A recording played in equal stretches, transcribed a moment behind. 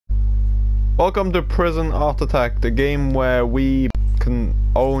Welcome to Prison After Attack, the game where we can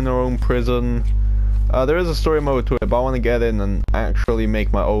own our own prison. There is a story mode to it, but I want to get in and actually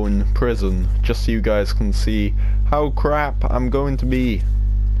make my own prison, just so you guys can see how crap I'm going to be.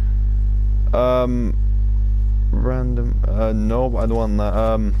 Random, no, I don't want that.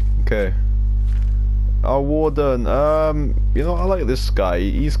 Okay. Our warden, you know, I like this guy,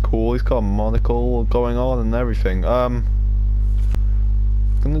 he's cool, he's got a monocle going on and everything.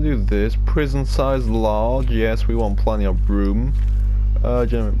 Gonna do this. Prison size large. Yes, we want plenty of room.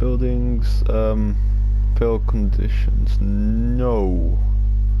 Generate buildings. Fill conditions. No.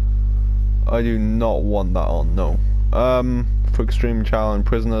 I do not want that on. No. For extreme challenge,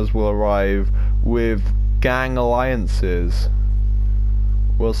 prisoners will arrive with gang alliances.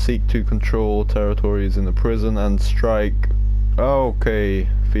 Will seek to control territories in the prison and strike. Okay,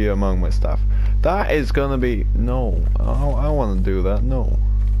 fear among my staff. That is gonna be no. I don't want to do that. No.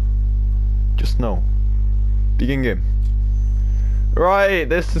 Just no. Begin game. Right,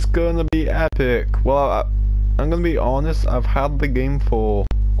 this is gonna be epic. Well, I'm gonna be honest. I've had the game for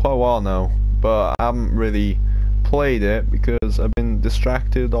quite a while now, but I haven't really played it because I've been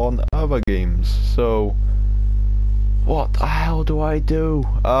distracted on other games. So, what the hell do I do?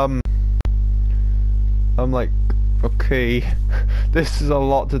 I'm like, okay, this is a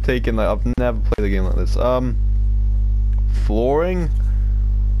lot to take in. Like, I've never played a game like this. Flooring,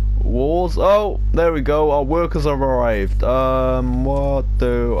 walls. Oh, there we go. Our workers have arrived. What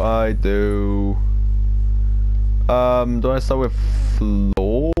do I do? Do I start with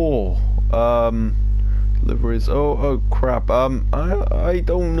floor? Deliveries. Oh crap. I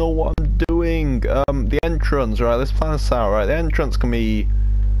don't know what I'm doing. The entrance. Right. Let's plan this out. Right. The entrance can be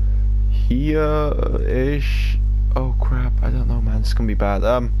here-ish. Oh crap, I don't know, man, it's gonna be bad.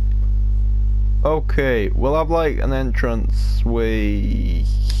 Okay, we'll have like an entrance way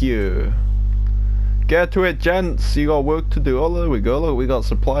here. Get to it, gents, you got work to do. Oh, there we go, look, we got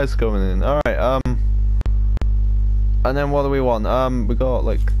supplies coming in. Alright, and then what do we want? We got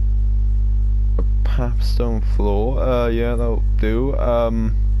like a pathstone floor. Yeah, that'll do.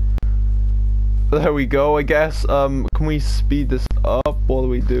 There we go, I guess. Can we speed this up? What do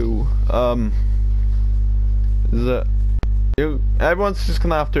we do? Is it? Everyone's just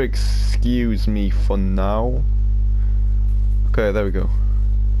gonna have to excuse me for now. Okay, there we go.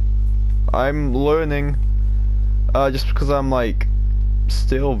 I'm learning. Just because I'm like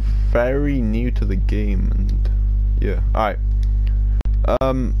still very new to the game, and yeah. Alright.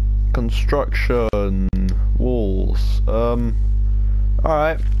 Construction walls.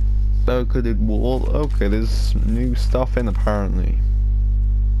 Alright. Located wall. Okay, there's new stuff in apparently.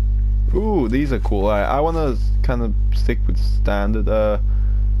 Ooh, these are cool. I want to kind of stick with standard.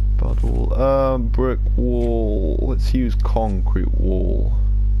 Bud wall. Brick wall. Let's use concrete wall.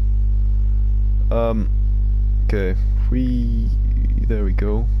 Okay. There we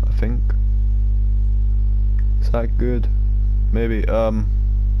go. I think. Is that good? Maybe.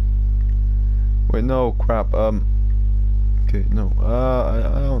 Wait, no, crap. Okay, no.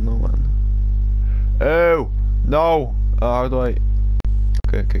 I don't know, man. Oh no. How do I?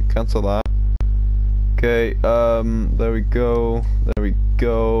 Okay, cancel that. Okay, there we go. There we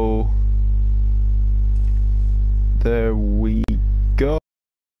go. There we go.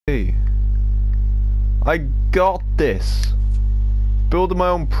 Hey, I got this. Building my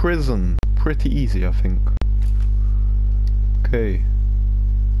own prison. Pretty easy, I think. Okay.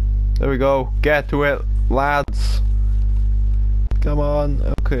 There we go. Get to it, lads. Come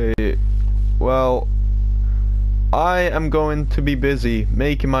on. Okay. Well, I am going to be busy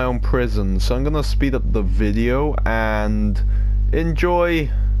making my own prison, so I'm gonna speed up the video and enjoy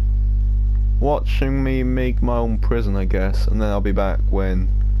watching me make my own prison, I guess, and then I'll be back when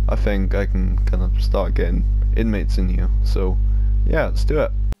I think I can kind of start getting inmates in here. So yeah, let's do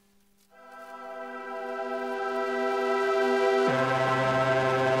it.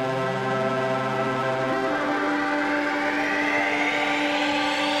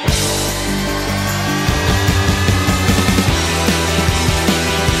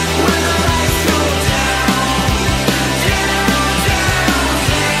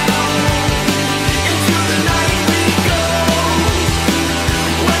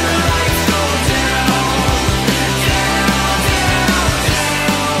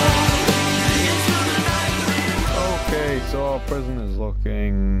 Prison is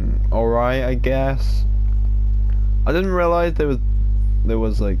looking alright, I guess. I didn't realize there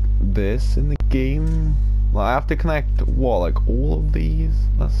was like this in the game. Like, I have to connect what, like all of these?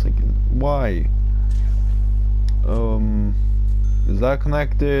 That's like, why? Is that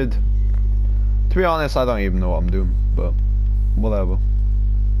connected? To be honest, I don't even know what I'm doing, but whatever.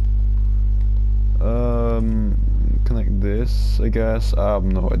 this, I guess. I have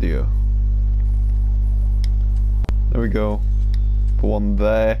no idea. There we go. Put one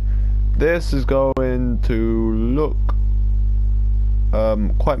there. This is going to look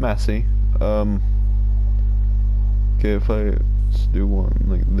quite messy. Okay, if I just do one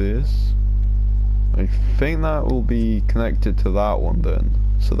like this, I think that will be connected to that one then.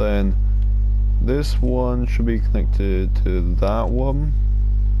 So then this one should be connected to that one.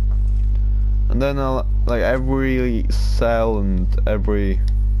 And then like every cell and every,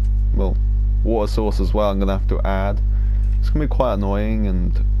 well, water source as well I'm gonna have to add. It's gonna be quite annoying,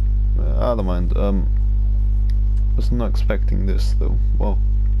 and I don't mind. Was not expecting this though. Well,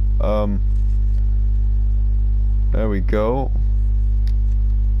 there we go.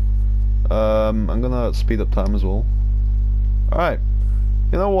 I'm gonna speed up time as well. Alright.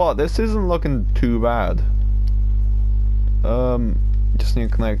 You know what? This isn't looking too bad. Just need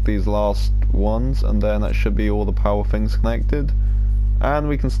to connect these last ones, and then that should be all the power things connected. And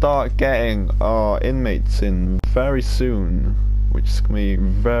we can start getting our inmates in very soon, which is going to be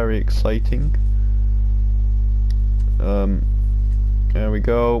very exciting. There we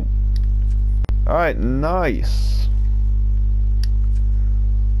go. Alright, nice.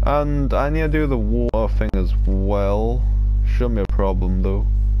 And I need to do the water thing as well. Shouldn't be a problem though.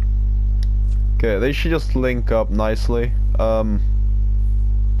 Okay, they should just link up nicely. And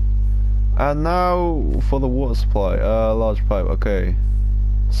now for the water supply, large pipe, okay.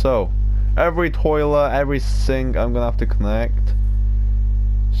 So, every toilet, every sink I'm gonna have to connect.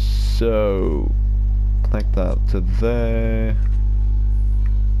 So, connect that to there.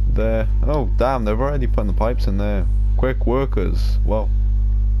 There. Oh, damn, they've already put the pipes in there. Quick workers. Well.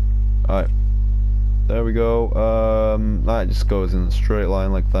 Alright. There we go. That just goes in a straight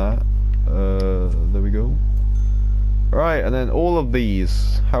line like that. There we go. Right, and then all of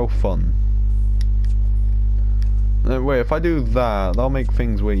these. How fun. Then wait, if I do that, that'll make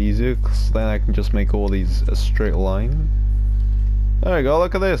things way easier, because then I can just make all these a straight line. There we go,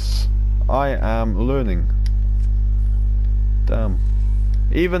 look at this. I am learning. Damn.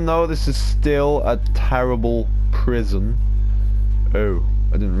 Even though this is still a terrible prison. Oh,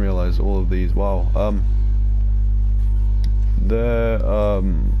 I didn't realize all of these. Wow.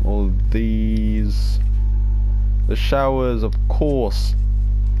 All of these. The showers, of course,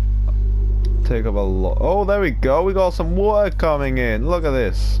 take up a lot. Oh, there we go. We got some water coming in. Look at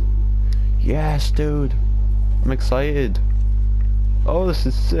this. Yes, dude. I'm excited. Oh, this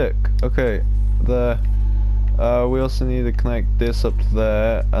is sick. Okay, there. We also need to connect this up to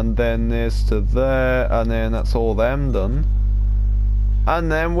there, and then this to there, and then that's all them done.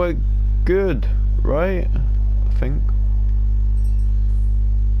 And then we're good, right? I think.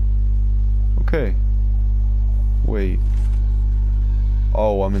 Okay. Wait.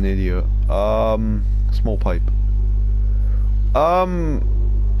 Oh, I'm an idiot. Small pipe.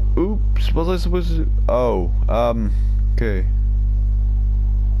 Oops, was I supposed to? Oh, okay.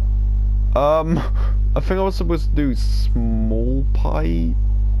 I think I was supposed to do small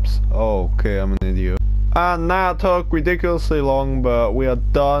pipes. Oh, okay, I'm an idiot. And that took ridiculously long, but we are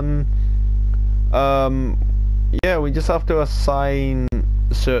done. Yeah, we just have to assign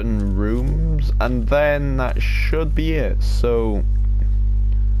certain rooms, and then that should be it. So,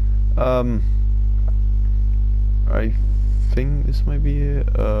 I think this might be it.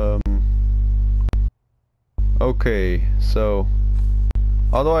 Okay, so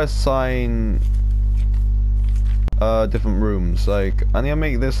how do I assign different rooms? Like, I need to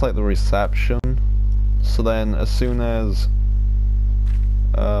make this like the reception, so then as soon as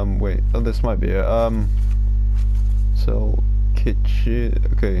wait, oh, this might be it. So kitchen,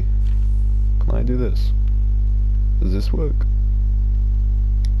 okay, can I do this? Does this work?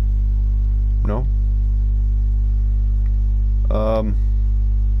 No?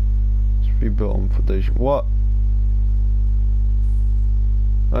 It's rebuilt on foundation. What?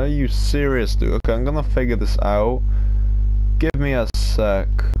 Are you serious, dude? Okay, I'm gonna figure this out. Give me a sec.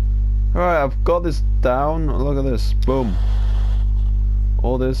 Alright, I've got this down. Look at this. Boom.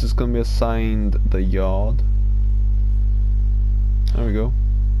 All this is gonna be assigned the yard. There we go.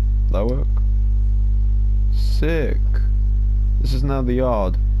 That work? Sick. This is now the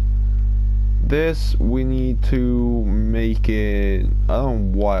yard. This, we need to make it... I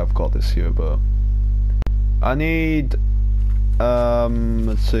don't know why I've got this here, but... I need...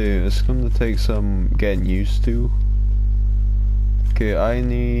 let's see, it's going to take some getting used to. Okay, I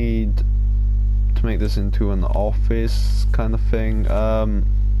need to make this into an office kind of thing.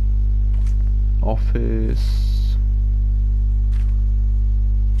 Office...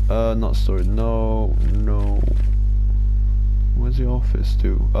 not storage, no. Where's the office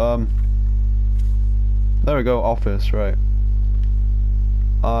to? There we go, office, right.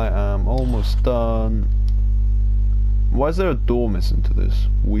 I am almost done. Why is there a door missing to this?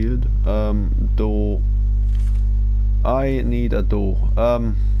 Weird. Door. I need a door.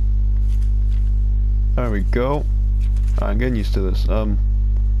 There we go. I'm getting used to this.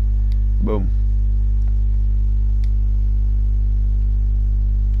 Boom.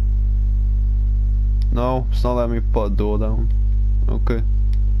 No, it's not letting me put a door down. Okay.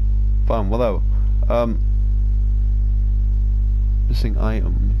 Fine, whatever. Missing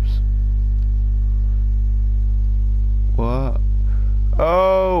items. What?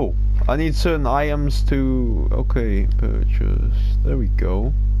 Oh! I need certain items to... Okay, purchase. There we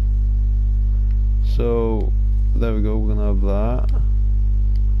go. So, there we go, we're gonna have that.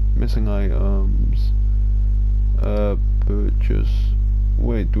 Missing items. Purchase.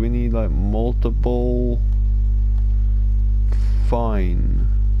 Wait, do we need like multiple? Fine.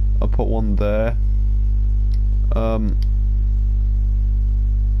 I'll put one there.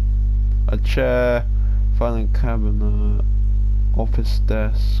 A chair, filing cabinet, office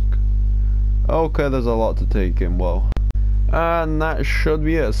desk. Okay, there's a lot to take in, well. And that should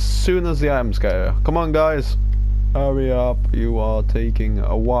be it as soon as the items get here. Come on guys, hurry up, you are taking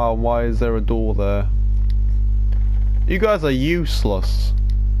a while. Why is there a door there? You guys are useless,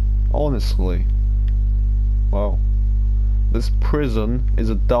 honestly. Wow. This prison is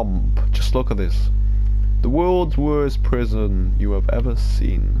a dump. Just look at this. The world's worst prison you have ever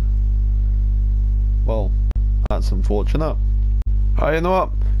seen. Well, that's unfortunate. You know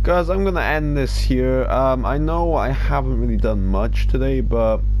what, guys, I'm gonna end this here. I know I haven't really done much today,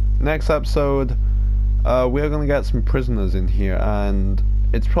 but next episode, we're gonna get some prisoners in here, and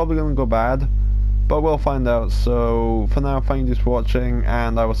it's probably gonna go bad, but we'll find out. So for now, thank you for watching,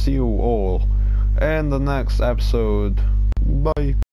 and I will see you all in the next episode. Bye.